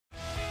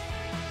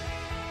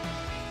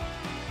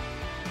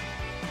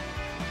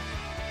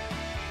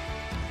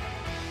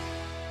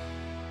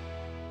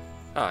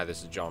Hi,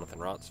 this is Jonathan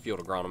Rotz,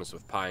 field agronomist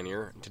with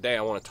Pioneer. Today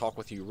I want to talk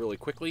with you really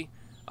quickly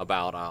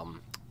about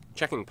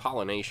checking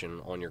pollination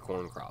on your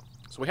corn crop.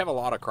 So we have a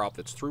lot of crop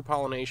that's through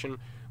pollination,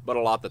 but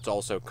a lot that's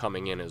also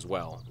coming in as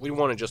well. We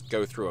want to just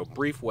go through a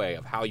brief way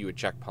of how you would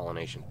check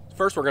pollination.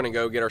 First, we're going to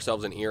go get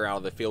ourselves an ear out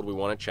of the field we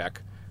want to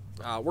check.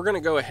 We're going to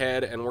go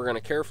ahead and we're going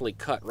to carefully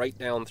cut right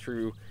down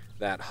through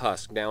that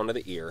husk down to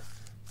the ear,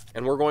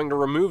 and we're going to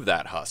remove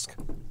that husk.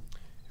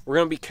 We're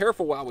going to be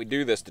careful while we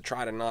do this to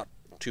try to not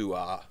to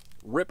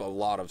rip a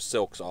lot of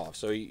silks off.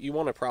 So you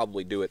want to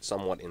probably do it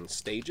somewhat in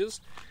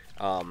stages.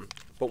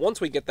 But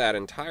once we get that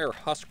entire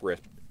husk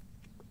ripped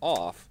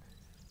off,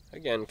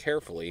 again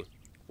carefully,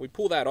 we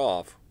pull that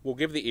off, we'll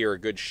give the ear a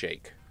good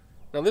shake.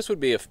 Now this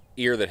would be an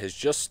ear that has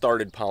just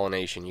started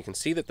pollination. You can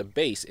see that the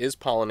base is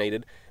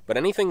pollinated, but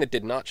anything that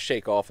did not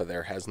shake off of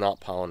there has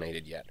not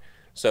pollinated yet.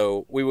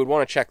 So we would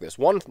want to check this.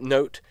 One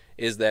note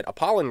is that a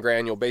pollen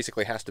granule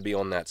basically has to be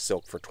on that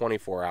silk for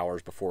 24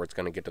 hours before it's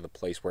going to get to the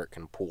place where it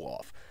can pull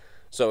off.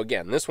 So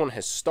again, this one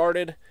has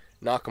started,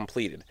 not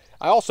completed.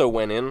 I also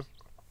went in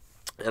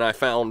and I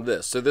found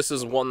this. So this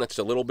is one that's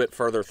a little bit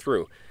further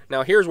through.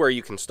 Now here's where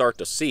you can start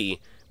to see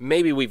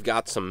maybe we've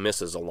got some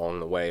misses along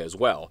the way as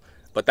well,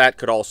 but that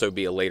could also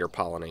be a later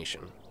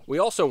pollination. We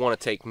also want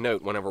to take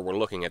note whenever we're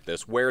looking at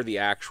this where the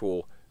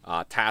actual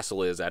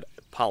tassel is at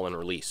pollen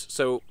release.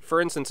 So for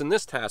instance, in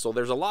this tassel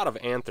there's a lot of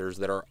anthers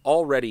that are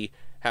already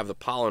have the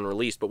pollen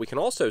released, but we can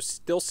also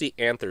still see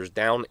anthers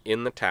down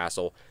in the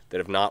tassel that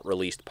have not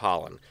released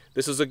pollen.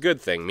 This is a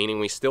good thing, meaning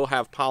we still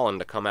have pollen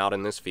to come out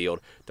in this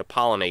field to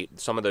pollinate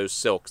some of those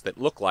silks that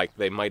look like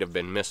they might have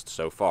been missed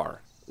so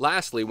far.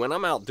 Lastly, when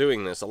I'm out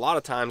doing this, a lot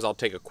of times I'll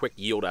take a quick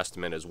yield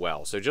estimate as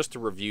well. So just to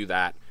review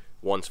that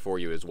once for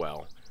you as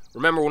well.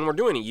 Remember, when we're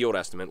doing a yield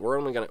estimate, we're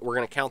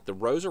going to count the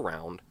rows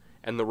around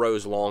and the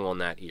rows long on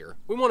that ear.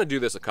 We want to do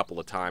this a couple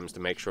of times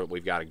to make sure that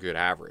we've got a good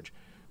average.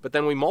 But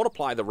then we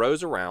multiply the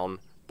rows around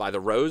by the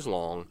rows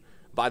long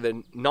by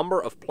the number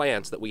of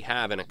plants that we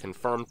have in a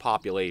confirmed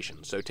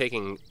population. So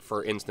taking,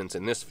 for instance,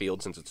 in this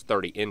field, since it's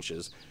 30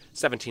 inches,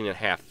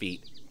 17.5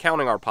 feet,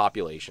 counting our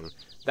population,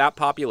 that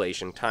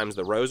population times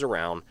the rows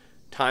around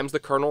times the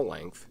kernel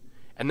length,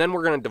 and then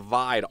we're going to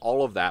divide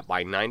all of that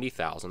by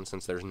 90,000,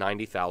 since there's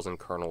 90,000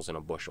 kernels in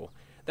a bushel.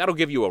 That'll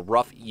give you a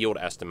rough yield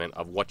estimate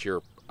of what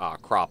your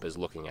crop is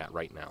looking at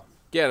right now.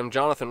 Again, I'm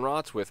Jonathan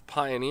Rotz with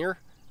Pioneer.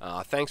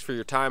 Thanks for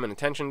your time and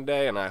attention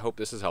today, and I hope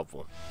this is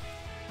helpful.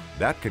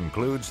 That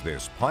concludes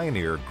this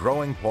Pioneer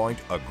Growing Point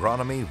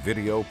Agronomy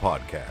video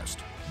podcast.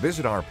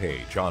 Visit our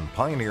page on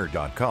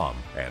pioneer.com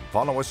and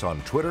follow us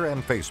on Twitter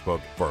and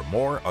Facebook for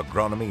more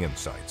agronomy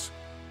insights.